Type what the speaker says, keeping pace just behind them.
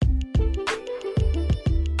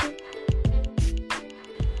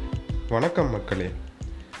வணக்கம் மக்களே.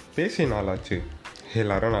 பேசி நாளாச்சு,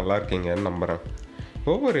 எல்லோரும் நல்லா இருக்கீங்கன்னு நம்புகிறேன்.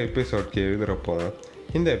 ஒவ்வொரு எபிசோட்க்கு எழுதுகிறப்போ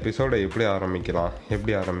இந்த எபிசோடை எப்படி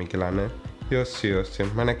ஆரம்பிக்கலான்னு யோசித்து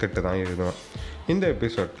மெனக்கெட்டு தான் எழுதுவேன். இந்த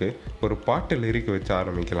எபிசோட்க்கு ஒரு பாட்டு லிரிக் வச்சு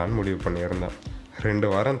ஆரம்பிக்கலான்னு முடிவு பண்ணியிருந்தேன். 2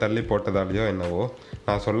 வாரம் தள்ளி போட்டதாலேயோ என்னவோ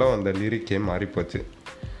நான் சொல்ல வந்த லிரிக்கே மாறிப்போச்சு.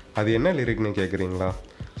 அது என்ன லிரிக்னு கேட்குறீங்களா?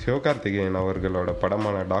 சிவகார்த்திகேயன் அவர்களோட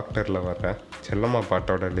படமான டாக்டரில் வர்ற செல்லம்மா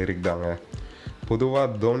பாட்டோட லிரிக் தாங்க.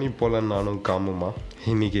 பொதுவாக தோனி போல நானும் காமுமா,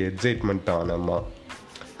 இன்றைக்கி எக்ஸைட்மெண்ட் ஆனம்மா.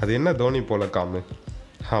 அது என்ன தோனி போல காமு?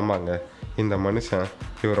 ஆமாங்க, இந்த மனுஷன்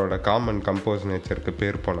இவரோட காம் அண்ட் கம்போஸ் நேச்சருக்கு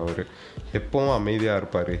பேர் போனவர். எப்போவும் அமைதியாக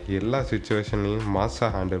இருப்பார், எல்லா சுச்சுவேஷன்லையும் மாஸாக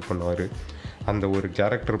ஹேண்டில் பண்ணுவார். அந்த ஒரு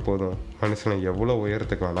கேரக்டர் போதும் மனுஷனை எவ்வளோ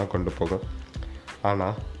உயரத்துக்கு வேணால் கொண்டு போகும்.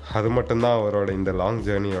 ஆனால் அது மட்டும்தான் அவரோட இந்த லாங்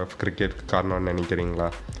ஜேர்னி ஆஃப் கிரிக்கெட்க்கு காரணம்னு நினைக்கிறீங்களா?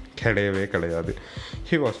 கிடையவே கிடையாது.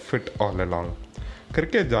 He was fit all along.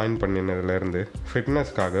 Cricket join பண்ணினதுலேருந்து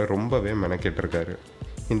ஃபிட்னஸ்க்காக ரொம்பவே மெனக்கெட்டிருக்காரு.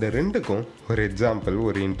 இந்த ரெண்டுக்கும் ஒரு எக்ஸாம்பிள்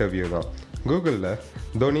ஒரு இன்டர்வியூ தான். கூகுளில்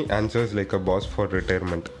Dhoni answers like a pass for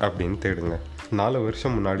retirement அப்படின்னு தேடுங்க. 4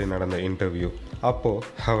 வருஷம் முன்னாடி நடந்த இன்டர்வியூ. அப்போது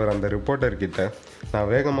அவர் அந்த ரிப்போர்ட்டர்கிட்ட, நான்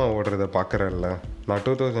வேகமாக ஓடுறத பார்க்குறேன்ல, நான்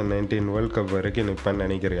 2019 வேர்ல்ட் கப் வரைக்கும் நிற்பேன்னு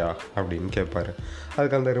நினைக்கிறியா அப்படின்னு கேட்பார்.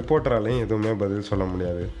 அதுக்கு அந்த ரிப்போர்ட்டராலையும் எதுவுமே பதில் சொல்ல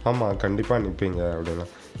முடியாது. ஆமாம், கண்டிப்பாக நிற்பீங்க அப்படின்னா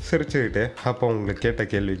சிரிச்சுக்கிட்டே, அப்போ உங்களுக்கு கேட்ட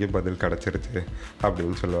கேள்விக்கு பதில் கிடச்சிருச்சு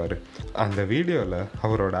அப்படின்னு சொல்லுவார். அந்த வீடியோவில்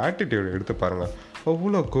அவரோட ஆட்டிடியூட் எடுத்து பாருங்கள்.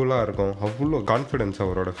 அவ்வளோ கூலாக இருக்கும், அவ்வளோ கான்ஃபிடென்ஸ்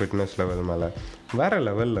அவரோட ஃபிட்னஸ் லெவல் மேலே வேறு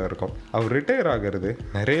லெவலில் இருக்கும். அவர் ரிட்டையர் ஆகிறது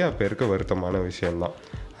நிறையா பேருக்கு வருத்தமான விஷயந்தான்.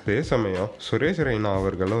 அதே சமயம் சுரேஷ் ரெய்னா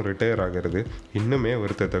அவர்களும் ரிட்டையர் ஆகிறது இன்னுமே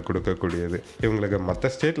வருத்தத்தை கொடுக்கக்கூடியது. இவங்களுக்கு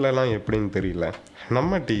மற்ற ஸ்டேட்லலாம் எப்படின்னு தெரியல,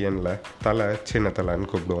 நம்ம டிஎனில் தலை சின்ன தலைன்னு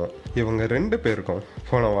கூப்பிடுவோம். இவங்க 2 பேருக்கும்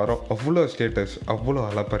போன வாரம் அவ்வளோ ஸ்டேட்டஸ், அவ்வளோ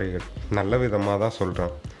அலப்பறைகள். நல்ல விதமாக தான்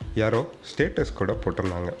சொல்கிறேன். யாரோ ஸ்டேட்டஸ் கூட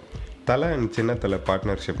போட்டிருந்தாங்க, தலை அண்ட் சின்ன தலை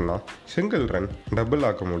பார்ட்னர்ஷிப்னா சிங்கிள் ரன் டபுள்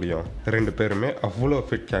ஆக்க முடியும், 2 பேருமே அவ்வளோ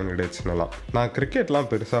ஃபிட் கேண்டிடேட்ஸ்னலாம். நான் கிரிக்கெட்லாம்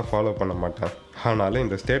பெருசாக ஃபாலோ பண்ண மாட்டேன், ஆனாலும்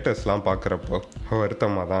இந்த ஸ்டேட்டஸ்லாம் பார்க்குறப்போ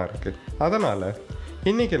வருத்தமாக தான் இருக்குது. அதனால்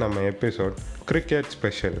இன்றைக்கி நம்ம எபிசோட் கிரிக்கெட்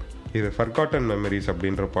ஸ்பெஷல். இது ஃபர்காட்டன் மெமரிஸ்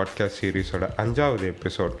அப்படின்ற பாட்காஸ்ட் சீரீஸோட 5வது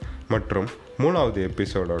எபிசோட் மற்றும் 3வது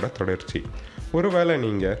எபிசோடோட தொடர்ச்சி. ஒருவேளை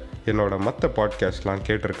நீங்கள் என்னோட மற்ற பாட்காஸ்ட்லாம்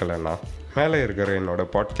கேட்டிருக்கலன்னா மேலே இருக்கிற என்னோட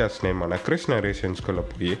பாட்காஸ்ட் நேமான கிறிஸ் நரேஷன்ஸ்குள்ளே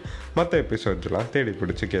போய் மற்ற எபிசோட்ஸ்லாம் தேடி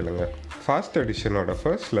பிடிச்சி கேளுங்க. ஃபாஸ்ட் எடிஷனோட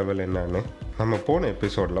ஃபர்ஸ்ட் லெவல் என்னன்னு நம்ம போன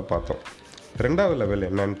எபிசோடில் பார்த்தோம். 2வது லெவல்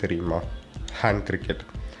என்னன்னு தெரியுமா? Hand cricket.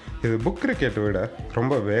 இது புக் கிரிக்கெட்டை விட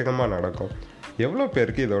ரொம்ப வேகமாக நடக்கும். எவ்வளோ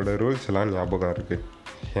பேருக்கு இதோட ரூல்ஸ் எல்லாம் ஞாபகம் இருக்குது?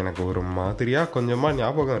 எனக்கு ஒரு மாதிரியாக கொஞ்சமாக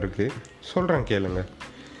ஞாபகம் இருக்குது, சொல்கிறேன் கேளுங்க.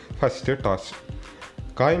 First toss.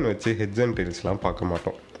 காயின் வச்சு ஹெட்ஸ் அண்ட் டெயில்ஸ்லாம் பார்க்க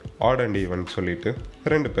மாட்டோம். ஆட் அண்ட் ஈவன் சொல்லிவிட்டு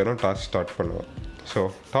 2 பேரும் டாஸ் ஸ்டார்ட் பண்ணுவோம். ஸோ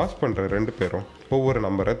டாஸ் பண்ணுற 2 பேரும் ஒவ்வொரு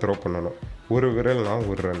நம்பரை த்ரோ பண்ணணும். 1 விரல்னா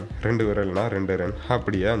 1 ரன், 2 விரல்னா 2 ரன்,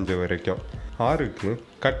 அப்படியே 5 வரைக்கும். 6க்கு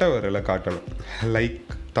கட்டை விரலை காட்டணும், லைக்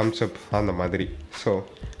தம்ஸ் அப் அந்த மாதிரி. ஸோ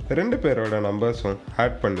 2 பேரோட நம்பர்ஸும்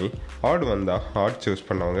ஆட் பண்ணி ஆட் வந்தால் ஆட் சூஸ்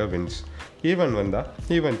பண்ணவங்க வின்ஸ், ஈவன் வந்தால்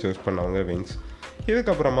ஈவன் சூஸ் பண்ணவங்க வின்ஸ்.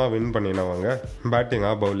 இதுக்கப்புறமா வின் பண்ணினவங்க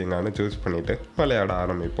பேட்டிங்காக பவுலிங்கானு சூஸ் பண்ணிவிட்டு விளையாட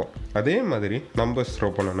ஆரம்பிப்போம். அதே மாதிரி நம்பர்ஸ் த்ரோ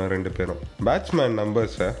பண்ணணும் 2 பேரும். பேட்ஸ்மேன்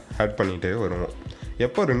நம்பர்ஸை ஆட் பண்ணிகிட்டே வருவோம்.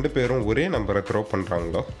 எப்போ 2 பேரும் ஒரே நம்பரை த்ரோ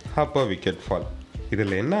பண்ணுறாங்களோ அப்போ விக்கெட் ஃபால்.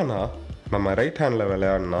 இதில் என்னன்னா, நம்ம ரைட் ஹேண்டில்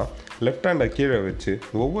விளையாடினா லெஃப்ட் ஹேண்டை கீழே வச்சு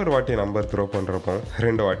ஒவ்வொரு வாட்டி நம்பர் த்ரோ பண்ணுறப்போ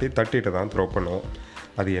 2 வாட்டி தட்டிட்டு தான் த்ரோ பண்ணுவோம்.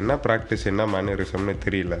 அது என்ன ப்ராக்டிஸ், என்ன மேனரிசம்னு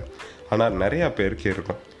தெரியல, ஆனால் நிறையா பேருக்கு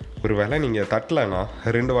இருக்கும். ஒரு வேளை நீங்கள் தட்டலைன்னா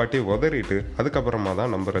 2 வாட்டி உதறிட்டு அதுக்கப்புறமா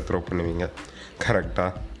தான் நம்பரை த்ரோ பண்ணுவீங்க.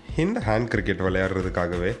 கரெக்டாக இந்த ஹேண்ட் கிரிக்கெட்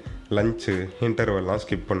விளையாடுறதுக்காகவே லஞ்சு இன்டர்வெல்லாம்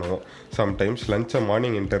ஸ்கிப் பண்ணுவோம். சம்டைம்ஸ் லஞ்சை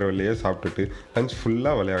மார்னிங் இன்டர்வெல்லையே சாப்பிட்டுட்டு லஞ்ச்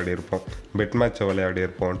ஃபுல்லாக விளையாடிருப்போம். பெட் மேட்சை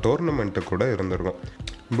விளையாடிருப்போம், டோர்னமெண்ட்டு கூட இருந்திருக்கும்.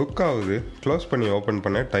 புக்காவது க்ளோஸ் பண்ணி ஓப்பன்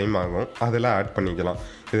பண்ண டைம் ஆகும், அதில் ஆட் பண்ணிக்கலாம்.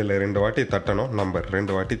 இதில் 2 வாட்டி தட்டணும் நம்பர்,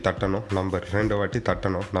 2 வாட்டி தட்டணும் நம்பர், 2 வாட்டி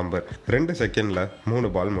தட்டணும் நம்பர். 2 செகண்டில்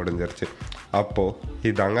 3 பால் முடிஞ்சிருச்சு. அப்போது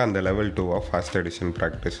இதாங்க அந்த level 2 of fast edition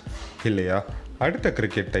practice இல்லையா? அடுத்த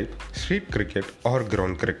cricket type street cricket or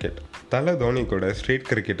ground cricket. தலை தோனி கூட ஸ்ட்ரீட்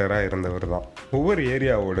கிரிக்கெட்டராக இருந்தவர் தான். ஒவ்வொரு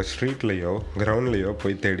ஏரியாவோட ஸ்ட்ரீட்லேயோ கிரவுண்ட்லேயோ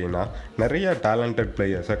போய் தேடினா நிறையா டேலண்டட்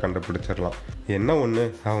பிளேயர்ஸை கண்டுபிடிச்சிடலாம். என்ன ஒன்று,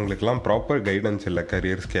 அவங்களுக்கெல்லாம் ப்ராப்பர் கைடன்ஸ் இல்லை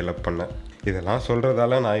கரியர் ஸ்கேல் அப் பண்ண. இதெல்லாம்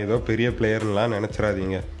சொல்கிறதால நான் ஏதோ பெரிய பிளேயர்லாம்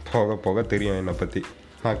நினச்சிடாதீங்க, போக போக தெரியும் என்னை பற்றி.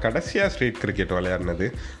 நான் கடைசியாக ஸ்ட்ரீட் கிரிக்கெட் விளையாடினது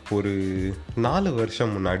ஒரு 4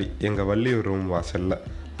 வருஷம் முன்னாடி எங்கள் வள்ளியூர் ரூம் வாசலில்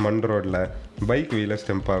மண் ரோடில் பைக் வீலை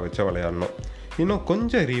ஸ்டெம்பாக வச்சு விளையாடணும். இன்னும்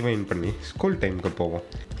கொஞ்சம் ரீவைண்ட் பண்ணி ஸ்கூல் டைமுக்கு போவோம்.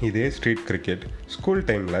 இதே ஸ்ட்ரீட் கிரிக்கெட் ஸ்கூல்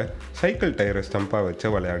டைமில் சைக்கிள் டயரை ஸ்டம்பாக வச்சு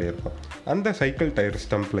விளையாடிருப்போம். அந்த சைக்கிள் டயர்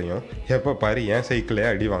ஸ்டம்ப்லையும் எப்போ பாரு ஏன் சைக்கிளே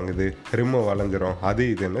அடி வாங்குது, ரிம்மு வளைஞ்சிரும், அது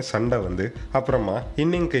இதுன்னு சண்டை வந்து அப்புறமா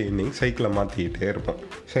இன்னிங் சைக்கிளை மாற்றிக்கிட்டே இருப்போம்.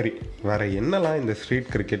 சரி, வேறு என்னெல்லாம் இந்த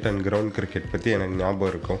street cricket and ground cricket பற்றி எனக்கு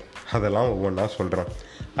ஞாபகம் இருக்கும், அதெல்லாம் ஒவ்வொன்றா சொல்கிறேன்.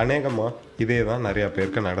 அநேகமாக இதே தான் நிறையா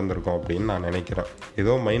பேருக்கு நடந்திருக்கும் அப்படின்னு நான் நினைக்கிறேன்.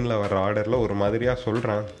 ஏதோ மைண்டில் வர ஆர்டரில் ஒரு மாதிரியாக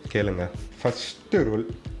சொல்கிறேன், கேளுங்க. ஃபஸ்ட்டு ரூல்,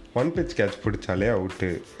 1 pitch கேட்ச் பிடிச்சாலே அவுட்டு.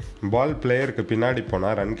 பால் பிளேயருக்கு பின்னாடி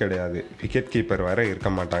போனால் ரன் கிடையாது, விக்கெட் கீப்பர் வேறு இருக்க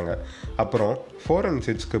மாட்டாங்க. அப்புறம் 4 and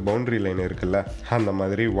 6க்கு பவுண்ட்ரி லைன் இருக்குல்ல, அந்த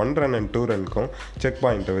மாதிரி 1 run and 2 runக்கும் செக்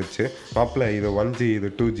பாயிண்ட்டை வச்சு மாப்பிள்ள இது 1G இது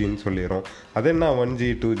 2Gன்னு சொல்லிடும். அது என்ன 1G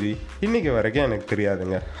 2G இன்றைக்கி வரைக்கும் எனக்கு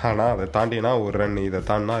தெரியாதுங்க. ஆனால் அதை தாண்டினா 1 run, இதை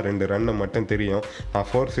தாண்டினா 2 run மட்டும் தெரியும். நான்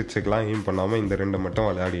 4-6க்கெலாம் ஏம் பண்ணாமல் இந்த 2 மட்டும்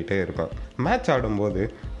விளையாடிட்டே இருப்பேன். மேட்ச் ஆடும்போது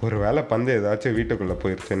ஒரு வேளை பந்து ஏதாச்சும் வீட்டுக்குள்ளே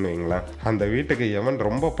போயிடுச்சுன்னு வைங்களேன், அந்த வீட்டுக்கு எவன்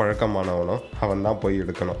ரொம்ப பழக்கமானவனோ அவன் தான் போய்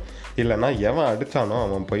எடுக்கணும், இல்லைனா எவன் அடித்தானோ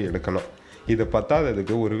அவன் போய் எடுக்கணும். இது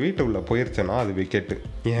பத்தாததுக்கு ஒரு வீட்டு உள்ள போயிடுச்சுன்னா அது விக்கெட்டு.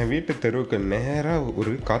 என் வீட்டு தெருவுக்கு நேராக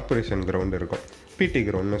ஒரு கார்பரேஷன் கிரவுண்டு இருக்கும், பிடி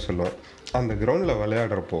கிரவுண்ட்னு சொல்லுவோம். அந்த கிரவுண்டில்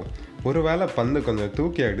விளையாடுறப்போ ஒரு வேளை பந்து கொஞ்சம்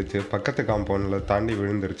தூக்கி அடித்து பக்கத்து காம்பவுண்டில் தாண்டி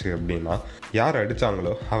விழுந்துருச்சு அப்படின்னா யார்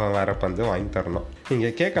அடித்தாங்களோ அவன் வேறு பந்து வாங்கி தரணும்.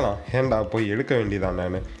 நீங்கள் கேட்கலாம், ஏண்டா போய் எடுக்க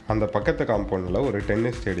வேண்டியதானேன்னு. அந்த பக்கத்து காம்பவுண்டில் ஒரு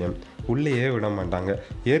டென்னிஸ் ஸ்டேடியம், உள்ளேயே விட மாட்டாங்க,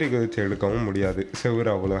 ஏறி குதிச்சு எடுக்கவும் முடியாது,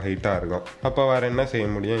 செவ்வறு அவ்வளோ ஹைட்டாக இருக்கும். அப்போ வேறு என்ன செய்ய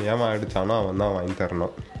முடியும், ஏன் அடித்தானோ அவன் தான் வாங்கி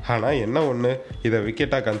தரணும். ஆனால் என்ன ஒன்று, இதை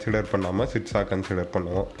விக்கெட்டாக கன்சிடர் பண்ணாமல் சிக்ஸாக கன்சிடர்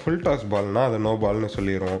பண்ணுவோம். ஃபுல் டாஸ் பால்னால் அது நோ பால்னு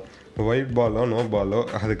சொல்லிடுவோம். ஒயிட் பாலோ நோ பாலோ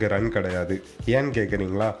அதுக்கு ரன் கிடையாது. ஏன்னு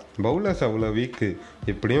கேட்குறீங்களா, பவுலர்ஸ் அவ்வளோ வீக்கு.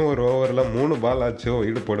 எப்படியும் ஒரு ஓவரில் 3 பால் ஆச்சோ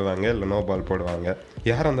ஒயிடு போடுவாங்க, இல்லை நோ பால் போடுவாங்க.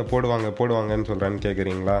 யார் அந்த போடுவாங்கன்னு சொல்கிறான்னு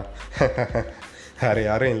கேட்குறீங்களா? வேறு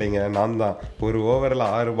யாரும் இல்லைங்க, நான் தான். ஒரு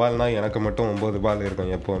ஓவரில் 6 பால்னால் எனக்கு மட்டும் 9 பால்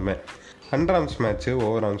இருக்கும் எப்போவுமே. Under-arms match,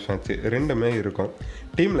 over arms match ரெண்டுமே இருக்கும்.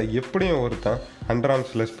 டீமில் எப்படியும் ஒருத்தன் அண்டர்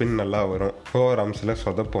ஆர்ம்ஸில் ஸ்பின் நல்லா வரும், ஓவர் ஆர்ம்ஸில்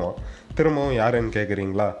சொதப்புவான். திரும்பவும் யாருன்னு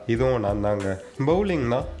கேட்குறீங்களா, இதுவும் நான் தாங்க.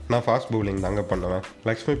 பவுலிங்னா நான் ஃபாஸ்ட் பவுலிங் தாங்க பண்ணுவேன்.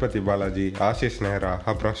 லக்ஷ்மிபதி பாலாஜி, ஆஷிஷ் நேரா,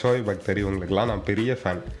 அப்புறம் ஷோயப் அக்தர், இவங்களுக்கெல்லாம் நான் பெரிய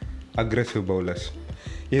ஃபேன், அக்ரெசிவ் பவுலர்ஸ்.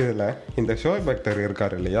 இதில் இந்த ஷோயப் அக்தர்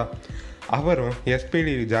இருக்கார் இல்லையா, அவரும்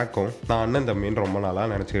எஸ்பிடி ஜாக்கும் நான் அண்ணன் தம்பின்னு ரொம்ப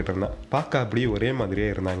நாளாக நினச்சிக்கிட்டு இருந்தேன். பார்க்க அப்படி ஒரே மாதிரியே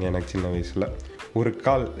இருந்தாங்க எனக்கு சின்ன வயசில். ஒரு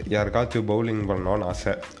கால் யாருக்காச்சும் பவுலிங் பண்ணோன்னு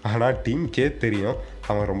ஆசை, ஆனால் டீம்க்கே தெரியும்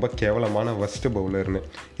அவன் ரொம்ப கேவலமான ஃபஸ்ட்டு பவுலர்னு.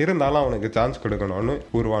 இருந்தாலும் அவனுக்கு சான்ஸ் கொடுக்கணும்னு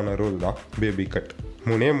உருவான ரூல் தான் பேபி கட்.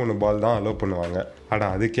 3 பால் தான் அலோவ் பண்ணுவாங்க.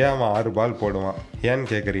 அதுக்கே அவன் 6 பால் போடுவான். ஏன்னு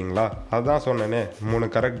கேட்குறீங்களா, அதுதான் சொன்னேனே, 3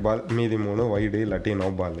 கரெக்ட் பால், மீதி 3 வைடு இல்லாட்டி நோ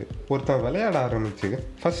பால். ஒருத்தன் விளையாட ஆரம்பிச்சு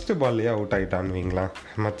ஃபஸ்ட்டு பால்லையே அவுட் ஆகிட்டான்னு வைங்களேன்,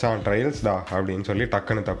 மச்சான் ட்ரையல்ஸ்டா அப்படின்னு சொல்லி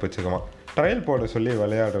டக்குன்னு தப்பிச்சுக்குவான். ட்ரையல் போட சொல்லி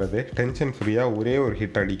விளையாடுறது டென்ஷன் ஃப்ரீயாக ஒரே ஒரு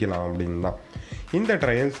ஹிட் அடிக்கலாம் அப்படின்னு தான். இந்த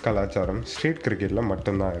ட்ரையல்ஸ் கலாச்சாரம் ஸ்ட்ரீட் கிரிக்கெட்டில்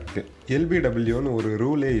மட்டும்தான் இருக்குது. எல்பிடபிள்யூன்னு ஒரு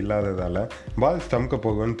ரூலே இல்லாததால் பால் ஸ்டம்ப்க்கு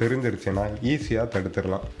போகும்னு தெரிஞ்சிருச்சுன்னா ஈஸியாக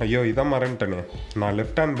தடுத்துடலாம். ஐயோ இதை மறந்துட்டனே, நான்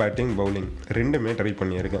லெஃப்ட் ஹேண்ட் பேட்டிங் பவுலிங் ரெண்டுமே ட்ரை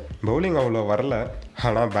பண்ணியிருக்கேன். பவுலிங் அவ்வளோ வரல,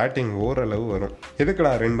 ஆனால் பேட்டிங் ஓரளவு வரும்.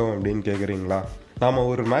 எதுக்குடா ரெண்டும் அப்படின்னு கேட்குறீங்களா, நாம்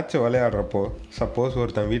ஒரு மேட்ச் விளையாடுறப்போ சப்போஸ்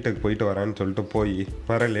ஒருத்தன் வீட்டுக்கு போயிட்டு வரேன்னு சொல்லிட்டு போய்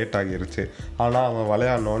வர லேட் ஆகிருச்சு, ஆனால் அவன்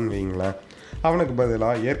விளையாடணுன்னு வைங்களேன், அவனுக்கு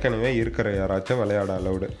பதிலாக ஏற்கனவே இருக்கிற யாராச்சும் விளையாட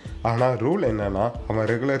அலவுடு. ஆனால் ரூல் என்னென்னா, அவன்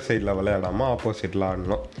ரெகுலர் சைடில் விளையாடாமல் ஆப்போசிட்டில்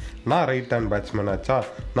ஆடணும். நான் ரைட் ஹேண்ட் பேட்ஸ்மேன் ஆச்சா,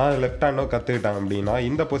 நான் லெஃப்ட் ஹேண்டோ கற்றுக்கிட்டேன் அப்படின்னா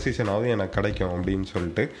இந்த பொசிஷனாவது எனக்கு கிடைக்கும் அப்படின்னு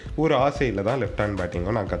சொல்லிட்டு ஒரு ஆசையில் தான் லெஃப்ட் ஹேண்ட்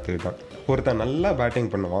பேட்டிங்கும் நான் கற்றுக்கிட்டேன். ஒருத்தன் நல்லா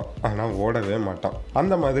பேட்டிங் பண்ணுவான், ஆனால் ஓடவே மாட்டான்.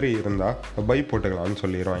 அந்த மாதிரி இருந்தால் பை போட்டுக்கலான்னு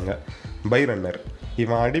சொல்லிடுவாங்க. பை ரன்னர்,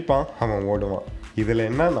 இவன் அடிப்பான், அவன் ஓடுவான். இதில்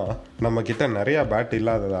என்னன்னா, நம்மக்கிட்ட நிறையா பேட்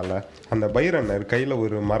இல்லாததால் அந்த பை ரன்னர் கையில்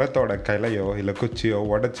ஒரு மரத்தோட கிளையோ இல்லை குச்சியோ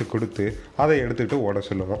உடச்சி கொடுத்து அதை எடுத்துகிட்டு ஓட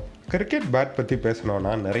சொல்லுவோம். கிரிக்கெட் பேட் பற்றி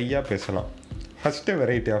பேசணுன்னா நிறையா பேசலாம். First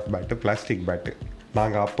variety of bat plastic bat.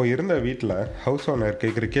 நாங்கள் அப்போ இருந்த வீட்டில் ஹவுஸ் ஓனருக்கு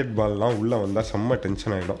கிரிக்கெட் பால்லாம் உள்ளே வந்தால் செம்ம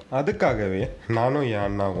டென்ஷன் ஆகிடும். அதுக்காகவே நானும் என்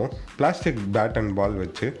அண்ணாவும் பிளாஸ்டிக் பேட் அண்ட் பால்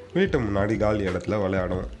வச்சு வீட்டு முன்னாடி காலி இடத்துல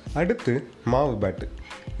விளையாடுவோம். அடுத்து மாவு பேட்டு.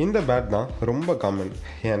 இந்த பேட் தான் ரொம்ப காமன்,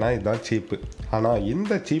 ஏன்னா இதுதான் சீப்பு. ஆனால்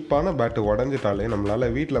இந்த சீப்பான பேட்டு உடஞ்சிட்டாலே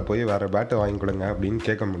நம்மளால் வீட்டில் போய் வேறு பேட்டு வாங்கி கொடுங்க அப்படின்னு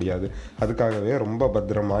கேட்க முடியாது. அதுக்காகவே ரொம்ப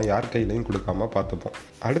பத்திரமா யார் கையிலையும் கொடுக்காம பார்த்துப்போம்.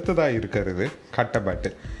 அடுத்ததாக இருக்கிறது கட்டை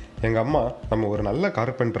பேட்டு. எங்கள் அம்மா நம்ம ஒரு நல்ல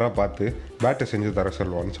கார்பெண்டராக பார்த்து பேட்டு செஞ்சு தர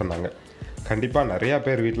சொல்லுவோன்னு சொன்னாங்க. கண்டிப்பாக நிறையா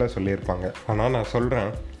பேர் வீட்டில் சொல்லியிருப்பாங்க. ஆனால் நான்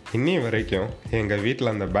சொல்கிறேன், இன்னி வரைக்கும் எங்கள்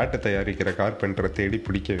வீட்டில் அந்த பேட்டை தயாரிக்கிற கார்பெண்டரை தேடி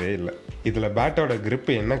பிடிக்கவே இல்லை. இதில் பேட்டோட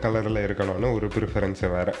கிரிப்பு என்ன கலரில் இருக்கணும்னு ஒரு ப்ரிஃபரன்ஸு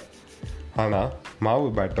வேறு. ஆனால் மாவு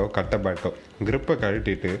பேட்டோ கட்டை பேட்டோ கிரிப்பை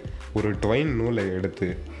கழட்டிட்டு ஒரு ட்வைன் நூலை எடுத்து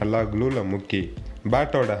நல்லா க்ளூவில் முக்கி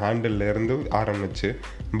பேட்டோட ஹேண்டில்லேருந்து ஆரம்பித்து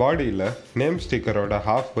பாடியில் நேம் ஸ்டிக்கரோட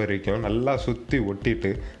ஹாஃப் வரைக்கும் நல்லா சுற்றி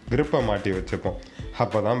ஒட்டிட்டு கிரிப்பை மாட்டி வச்சுப்போம்.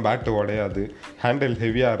 அப்போ தான் பேட்டு உடையாது, ஹேண்டில்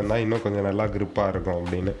ஹெவியாக இருந்தால் இன்னும் கொஞ்சம் நல்லா க்ரிப்பாக இருக்கும்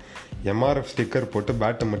அப்படின்னு. எம்ஆர்எஃப் ஸ்டிக்கர் போட்டு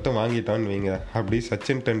பேட்டை மட்டும் வாங்கிட்டான்னு வைங்க, அப்படி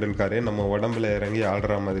சச்சின் டெண்டுல்கரே நம்ம உடம்புல இறங்கி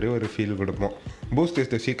ஆடுற மாதிரி ஒரு ஃபீல் கொடுப்போம். Boost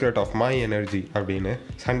is the secret of my energy அப்படின்னு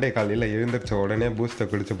சண்டே காலையில் எழுந்திரிச்ச உடனே பூஸ்ட்டை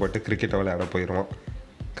குடிச்சு போட்டு கிரிக்கெட்டை விளையாட போயிடுவோம்.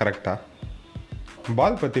 கரெக்டாக?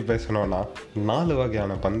 பால் பற்றி பேசணுன்னா 4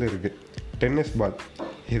 வகையான பந்து இருக்குது. டென்னிஸ் பால்,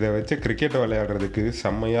 இதை வச்சு கிரிக்கெட் விளையாடுறதுக்கு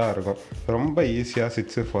செம்மையாக இருக்கும். ரொம்ப ஈஸியாக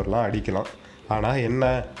 6, 4லாம் அடிக்கலாம். ஆனால் என்ன,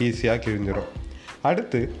 ஈஸியாக கிழிஞ்சிடும்.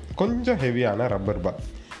 அடுத்து கொஞ்சம் ஹெவியான ரப்பர் பால்.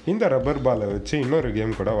 இந்த ரப்பர் பாலை வச்சு இன்னொரு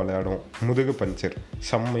கேம் கூட விளையாடுவோம், முதுகு பஞ்சர்.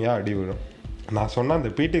 செம்மையாக அடி விழும். நான் சொன்ன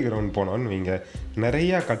அந்த பிடி கிரவுண்ட் போனோன்னு வைங்க,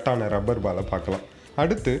 நிறையா கட்டான ரப்பர் பாலை பார்க்கலாம்.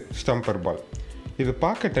 அடுத்து ஸ்டம்பர் பால். இது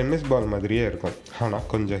பார்க்க டென்னிஸ் பால் மாதிரியே இருக்கும், ஆனால்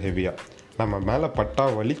கொஞ்சம் ஹெவியாக. நம்ம மேலே பட்டா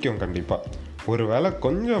வலிக்கும் கண்டிப்பாக. ஒரு வேளை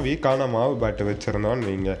கொஞ்சம் வீக்கான மாவு பேட்டு வச்சுருந்தோன்னு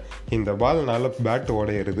வைங்க, இந்த பால்னால் பேட்டு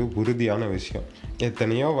உடையிறது உறுதியான விஷயம்.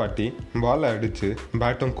 எத்தனையோ வாட்டி பாலை அடித்து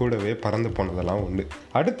பேட்டும் கூடவே பறந்து போனதெல்லாம் உண்டு.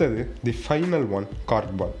 அடுத்தது the final one,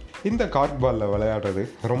 cork ball. இந்த கார்க் பாலில் விளையாடுறது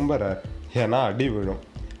ரொம்ப ரேர், ஏன்னா அடி விழும்.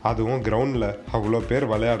 அதுவும் கிரவுண்டில் அவ்வளோ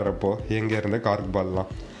பேர் விளையாடுறப்போ எங்கேருந்து கார்க்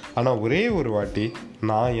பால்லாம். ஆனால் ஒரே ஒரு வாட்டி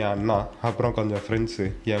நான், என் அண்ணா, அப்புறம் கொஞ்சம் ஃப்ரெண்ட்ஸு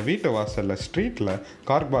என் வீட்டு வாசலில் ஸ்ட்ரீட்டில்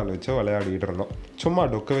கார்க் பால் வச்சு விளையாடிட்டு இருந்தோம். சும்மா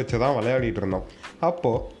டொக்க வச்சு தான் விளையாடிட்டு இருந்தோம்.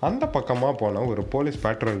 அப்போது அந்த பக்கமாக போன ஒரு போலீஸ்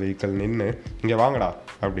பேட்ரோல் வெஹிக்கிள் நின்று, இங்கே வாங்கடா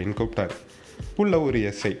அப்படின்னு கூப்பிட்டாரு. உள்ள ஒரு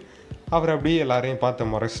எஸ்ஐ. அவர் அப்படியே எல்லாரையும்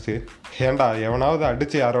பார்த்து முறைச்சிட்டு, ஏண்டா எவனாவது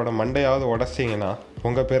அடித்து யாரோட மண்டையாவது உடச்சிங்கன்னா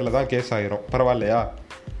உங்கள் பேரில் தான் கேஸ் ஆகிரும், பரவாயில்லையா?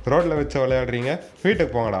 ரோட்டில் வச்சு விளையாடுறீங்க,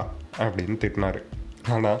 வீட்டுக்கு போங்கடா அப்படின்னு திட்டினார்.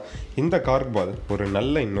 ஆனால் இந்த கார்க் பால் ஒரு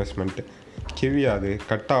நல்ல இன்வெஸ்ட்மெண்ட்டு. கிழியாது,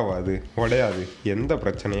 கட்டாகாது, உடையாது, எந்த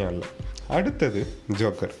பிரச்சனையும் இல்லை. அடுத்தது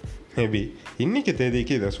ஜோக்கர். மேபி இன்றைக்கி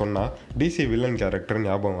தேதிக்கு இதை சொன்னால் டிசி வில்லன் கேரக்டர்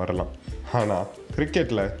ஞாபகம் வரலாம். ஆனால்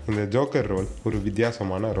கிரிக்கெட்டில் இந்த ஜோக்கர் ரோல் ஒரு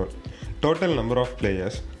வித்தியாசமான role. Total number of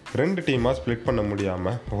players 2 டீமாக ஸ்ப்ளிட் பண்ண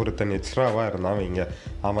முடியாமல் ஒருத்தன் எக்ஸ்ட்ராவாக இருந்தான் வைங்க,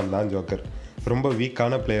 அவன் தான் ஜோக்கர். ரொம்ப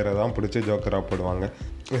வீக்கான பிளேயரை தான் பிடிச்சி ஜோக்கராக போடுவாங்க.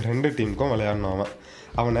 2 டீமுக்கும் விளையாடினவன்.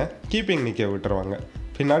 அவனை கீப்பிங் நிற்க விட்டுருவாங்க.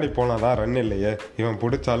 பின்னாடி போனால் தான் ரன் இல்லையே, இவன்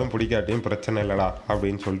பிடிச்சாலும் பிடிக்காட்டியும் பிரச்சனை இல்லைடா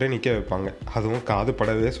அப்படின்னு சொல்லிட்டு நிற்க வைப்பாங்க. அதுவும் காது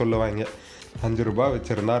படவே சொல்லுவாங்க. 5 ரூபா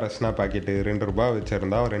வச்சுருந்தா ரஸ்னா பாக்கெட்டு, 2 ரூபா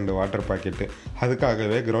வச்சுருந்தா 2 வாட்டர் பாக்கெட்டு.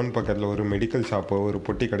 அதுக்காகவே கிரவுண்ட் பக்கத்தில் ஒரு மெடிக்கல் ஷாப்போ ஒரு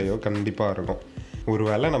பொட்டி கடையோ கண்டிப்பாக இருக்கும். ஒரு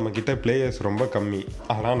வேளை நம்மக்கிட்ட பிளேயர்ஸ் ரொம்ப கம்மி,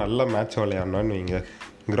 ஆனால் நல்ல மேட்ச் விளையாடணும்னு வைங்க,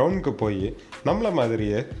 கிரவுண்டுக்கு போய் நம்மளை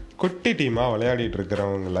மாதிரியே குட்டி டீமாக விளையாடிட்டு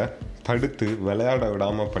இருக்கிறவங்கள தடுத்து விளையாட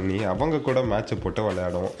விடாமல் பண்ணி அவங்க கூட மேட்ச்சை போட்டு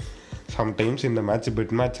விளையாடுவோம். சம்டைம்ஸ் இந்த மேட்ச்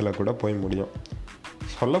பெட் மேட்ச்சில் கூட போய் முடியும்.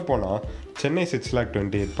 சொல்லப்போனால் சென்னை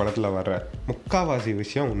 6,28,000 படத்தில் வர்ற முக்காவாசி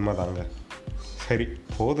விஷயம் உண்மைதாங்க. சரி,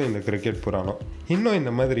 போதும் இந்த கிரிக்கெட் புராணம். இன்னும்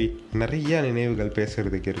இந்த மாதிரி நிறையா நினைவுகள்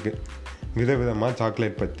பேசுகிறதுக்கு இருக்குது. விதவிதமாக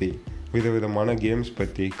சாக்லேட் பற்றி, விதவிதமான கேம்ஸ்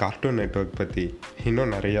பற்றி, கார்ட்டூன் நெட்வொர்க் பற்றி,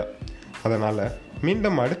 இன்னும் நிறையா. அதனால்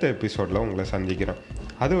மீண்டும் அடுத்த எபிசோடில் உங்களை சந்திக்கிறேன்.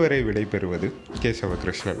 அதுவரை விடை பெறுவது கேசவ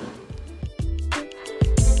கிருஷ்ணன்.